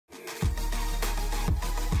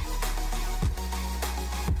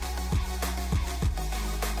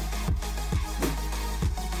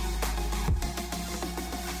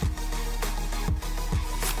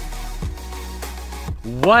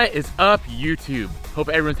What is up, YouTube? Hope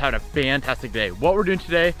everyone's having a fantastic day. What we're doing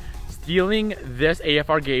today, stealing this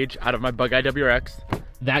AFR gauge out of my Bug-Eye WRX,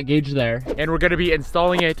 that gauge there, and we're gonna be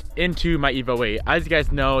installing it into my Evo 8. As you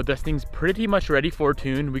guys know, this thing's pretty much ready for a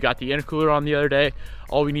tune. We got the intercooler on the other day.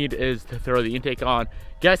 All we need is to throw the intake on,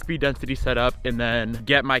 get speed density set up, and then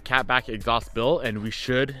get my catback exhaust built, and we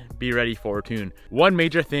should be ready for a tune. One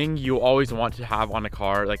major thing you always want to have on a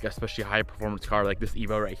car, like especially a high performance car like this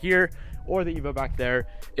Evo right here, or the Evo back there,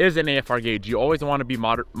 is an AFR gauge. You always want to be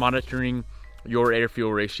monitoring your air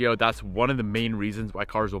fuel ratio. That's one of the main reasons why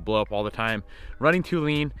cars will blow up all the time. Running too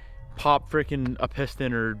lean, pop freaking a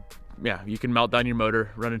piston, or yeah, you can melt down your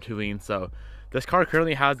motor running too lean. So this car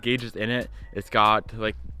currently has gauges in it. It's got,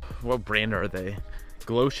 like, what brand are they?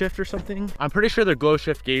 Glow Shift or something? I'm pretty sure they're Glow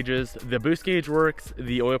Shift gauges. The boost gauge works,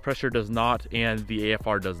 the oil pressure does not, and the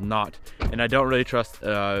AFR does not. And I don't really trust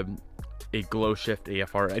a Glow Shift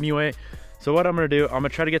AFR anyway. So what I'm gonna do, I'm gonna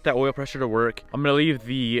try to get that oil pressure to work. I'm gonna leave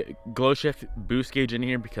the Glow Shift boost gauge in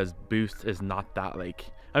here because boost is not that, like,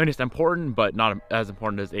 I mean, it's important, but not as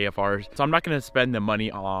important as AFRs. So I'm not gonna spend the money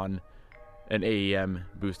on an AEM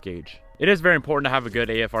boost gauge. It is very important to have a good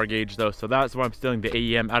AFR gauge though, so that's why I'm stealing the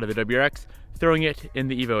AEM out of the WRX, throwing it in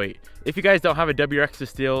the Evo 8. If you guys don't have a WRX to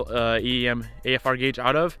steal AEM AFR gauge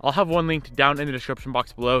out of, I'll have one linked down in the description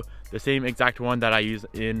box below, the same exact one that I use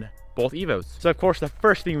in both Evos. So of course, the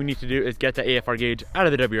first thing we need to do is get the AFR gauge out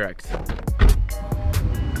of the WRX.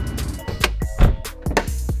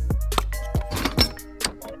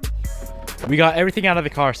 We got everything out of the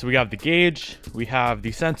car. So we have the gauge, we have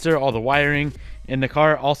the sensor, all the wiring, and the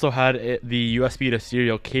car also had the USB to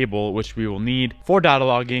serial cable, which we will need for data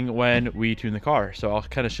logging when we tune the car. So I'll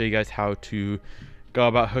kind of show you guys how to go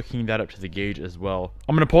about hooking that up to the gauge as well.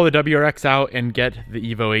 I'm gonna pull the WRX out and get the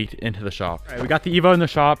Evo 8 into the shop. All right, we got the Evo in the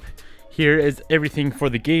shop. Here is everything for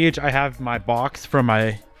the gauge. I have my box from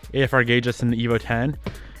my AFR gauge that's in the Evo 10,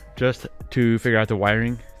 just to figure out the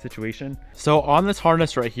wiring situation. So on this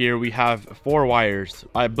harness right here, we have 4 wires.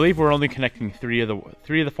 I believe we're only connecting three of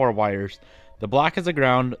the 4 wires. The black is a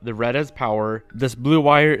ground, the red is power. This blue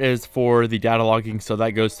wire is for the data logging, so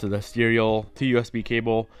that goes to the serial to USB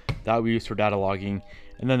cable that we use for data logging.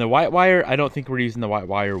 And then the white wire, I don't think we're using the white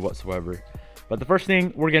wire whatsoever. But the first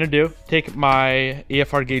thing we're gonna do, take my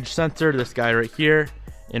AFR gauge sensor, this guy right here,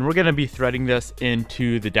 and we're gonna be threading this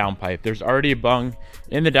into the downpipe. There's already a bung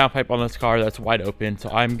in the downpipe on this car that's wide open,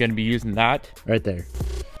 so I'm gonna be using that right there.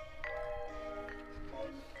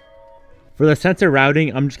 For the sensor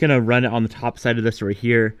routing, I'm just gonna run it on the top side of this right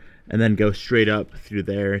here and then go straight up through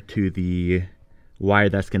there to the wire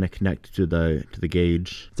that's gonna connect to the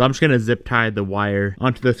gauge. So I'm just gonna zip tie the wire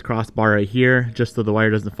onto this crossbar right here, just so the wire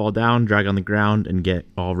doesn't fall down, drag on the ground, and get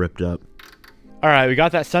all ripped up. All right, we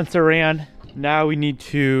got that sensor ran. Now we need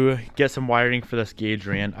to get some wiring for this gauge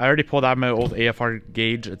ran. I already pulled out my old AFR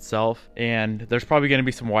gauge itself, and there's probably gonna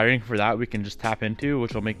be some wiring for that we can just tap into,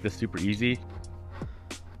 which will make this super easy.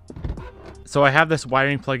 So I have this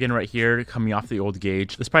wiring plug-in right here coming off the old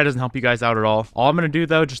gauge. This probably doesn't help you guys out at all. All I'm gonna do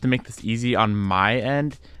though, just to make this easy on my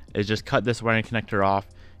end, is just cut this wiring connector off,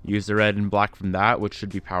 use the red and black from that, which should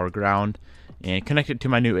be power ground, and connect it to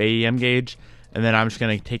my new AEM gauge. And then I'm just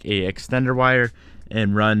gonna take a extender wire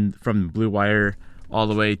and run from the blue wire all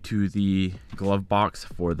the way to the glove box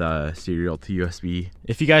for the serial to USB.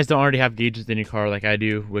 If you guys don't already have gauges in your car like I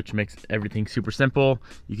do, which makes everything super simple,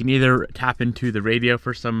 you can either tap into the radio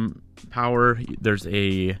for some power. There's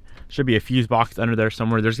should be a fuse box under there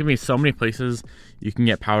somewhere. There's gonna be so many places you can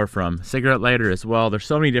get power from. Cigarette lighter as well. There's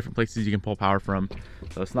so many different places you can pull power from,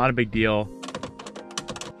 so it's not a big deal.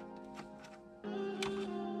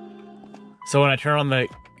 So when I turn on the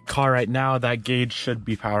car right now, that gauge should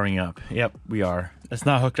be powering up. Yep, we are. It's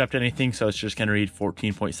not hooked up to anything, so it's just gonna read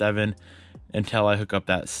 14.7 until I hook up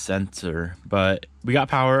that sensor. But we got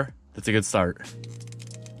power. That's a good start.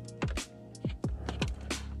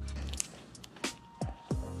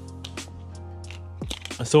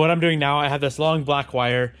 So what I'm doing now, I have this long black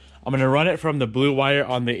wire. I'm gonna run it from the blue wire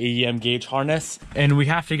on the AEM gauge harness, and we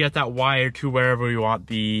have to get that wire to wherever we want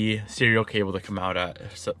the serial cable to come out at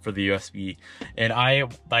for the USB. And I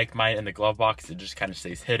like mine in the glove box, it just kind of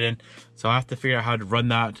stays hidden. So I have to figure out how to run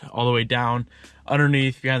that all the way down,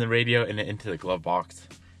 underneath, behind the radio, and into the glove box.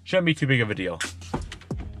 Shouldn't be too big of a deal.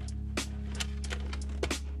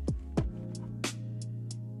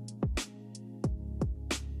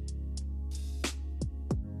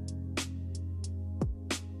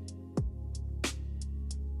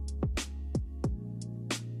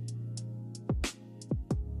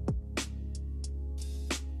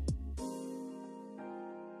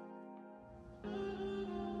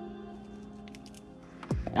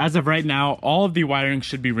 As of right now, all of the wiring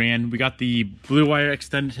should be ran. We got the blue wire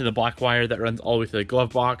extended to the black wire that runs all the way to the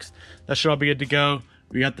glove box. That should all be good to go.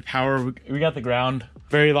 We got the power, we got the ground.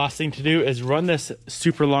 Very last thing to do is run this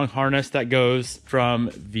super long harness that goes from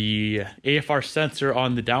the AFR sensor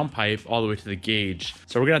on the downpipe all the way to the gauge.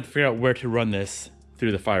 So we're gonna have to figure out where to run this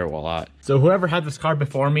through the firewall at. So whoever had this car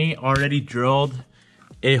before me already drilled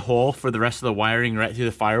a hole for the rest of the wiring right through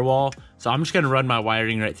the firewall. So I'm just gonna run my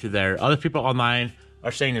wiring right through there. Other people online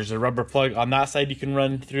are saying there's a rubber plug on that side you can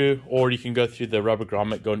run through, or you can go through the rubber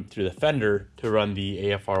grommet going through the fender to run the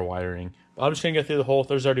AFR wiring. But I'm just gonna go through the hole.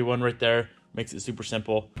 There's already one right there. Makes it super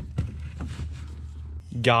simple.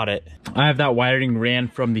 Got it. I have that wiring ran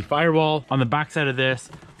from the firewall on the back side of this.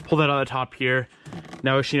 Pull that out of the top here.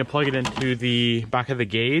 Now we just need to plug it into the back of the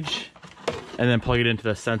gauge and then plug it into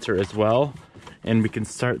the sensor as well. And we can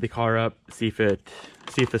start the car up, see if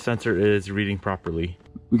the sensor is reading properly.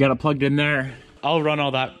 We got it plugged in there. I'll run all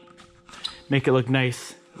that, make it look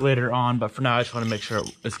nice later on, but for now I just want to make sure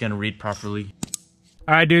it's gonna read properly.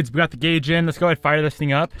 All right, dudes, we got the gauge in. Let's go ahead and fire this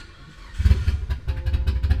thing up.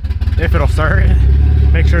 If it'll start,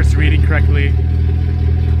 make sure it's reading correctly.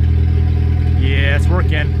 Yeah, it's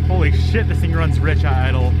working. Holy shit, this thing runs rich at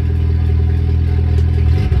idle.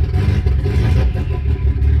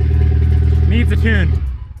 Needs a tune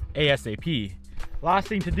ASAP. Last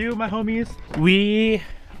thing to do, my homies, we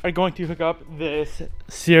are going to hook up this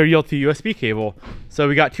serial to USB cable. So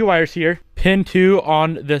we got two wires here. Pin 2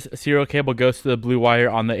 on this serial cable goes to the blue wire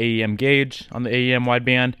on the AEM gauge, on the AEM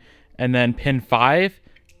wideband, and then pin 5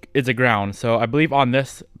 is a ground. So I believe on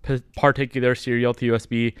this particular serial to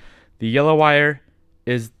USB, the yellow wire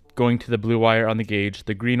is going to the blue wire on the gauge.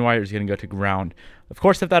 The green wire is going to go to ground. Of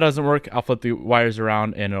course, if that doesn't work, I'll flip the wires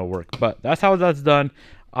around and it'll work. But that's how that's done.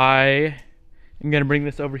 I am going to bring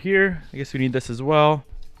this over here. I guess we need this as well.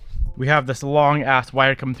 We have this long ass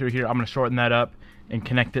wire coming through here. I'm going to shorten that up and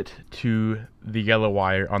connect it to the yellow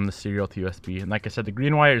wire on the serial to USB. And like I said, the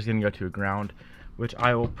green wire is going to go to a ground, which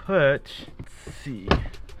I will put, let's see.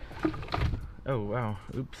 Oh, wow.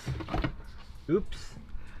 Oops. Oops.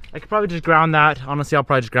 I could probably just ground that. Honestly, I'll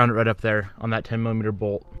probably just ground it right up there on that 10mm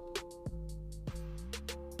bolt.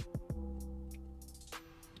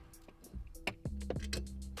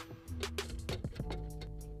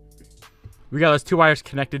 We got those two wires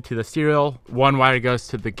connected to the serial. One wire goes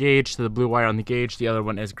to the gauge, to the blue wire on the gauge. The other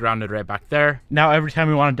one is grounded right back there. Now, every time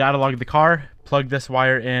we want to data log the car, plug this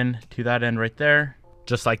wire in to that end right there.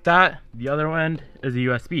 Just like that. The other end is a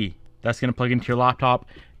USB. That's going to plug into your laptop.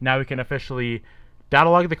 Now we can officially data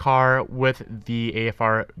log the car with the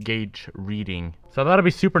AFR gauge reading. So that'll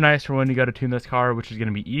be super nice for when you go to tune this car, which is going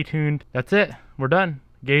to be e-tuned. That's it. We're done.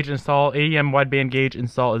 Gauge install, AEM wideband gauge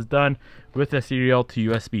install is done with the serial to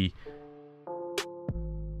USB.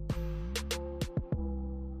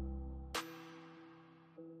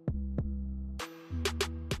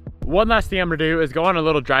 One last thing I'm gonna do is go on a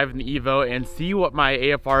little drive in the Evo and see what my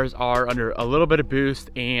AFRs are under a little bit of boost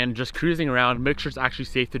and just cruising around, make sure it's actually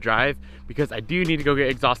safe to drive, because I do need to go get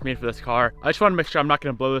exhaust made for this car. I just wanna make sure I'm not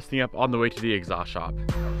gonna blow this thing up on the way to the exhaust shop.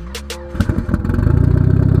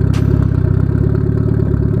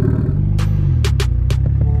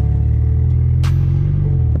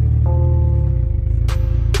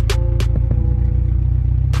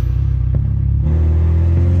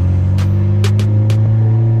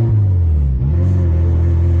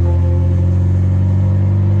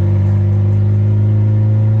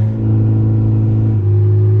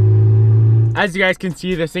 As you guys can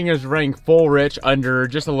see, this thing is running full rich under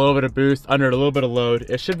just a little bit of boost, under a little bit of load.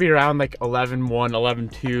 It should be around like 11.1,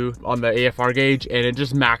 11.2 on the AFR gauge, and it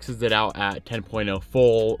just maxes it out at 10.0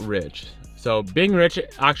 full rich. So being rich,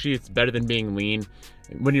 actually it's better than being lean.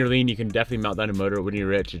 When you're lean, you can definitely melt down a motor. When you're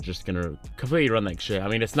rich, it's just gonna completely run like shit. I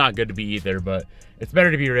mean, it's not good to be either, but it's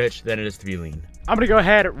better to be rich than it is to be lean. I'm gonna go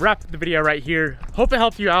ahead and wrap the video right here. Hope it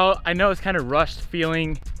helped you out. I know it's kind of rushed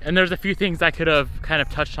feeling, and there's a few things I could have kind of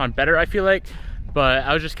touched on better, I feel like, but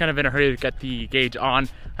I was just kind of in a hurry to get the gauge on.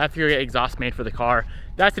 I have to go get exhaust made for the car.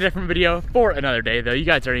 That's a different video for another day though. You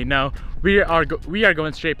guys already know. We are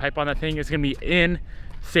going straight pipe on that thing. It's gonna be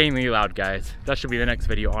insanely loud, guys. That should be the next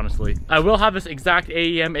video, honestly. I will have this exact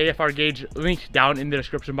AEM AFR gauge linked down in the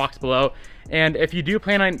description box below. And if you do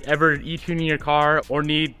plan on ever e-tuning your car or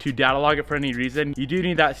need to data log it for any reason, you do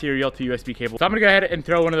need that serial to USB cable. So I'm gonna go ahead and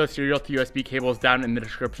throw one of those serial to USB cables down in the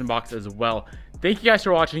description box as well. Thank you guys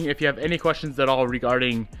for watching. If you have any questions at all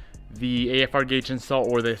regarding the AFR gauge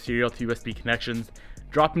install or the serial to USB connections,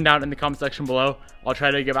 drop them down in the comment section below. I'll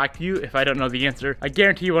try to get back to you if I don't know the answer. I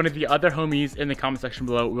guarantee one of the other homies in the comment section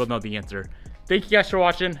below will know the answer. Thank you guys for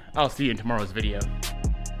watching. I'll see you in tomorrow's video.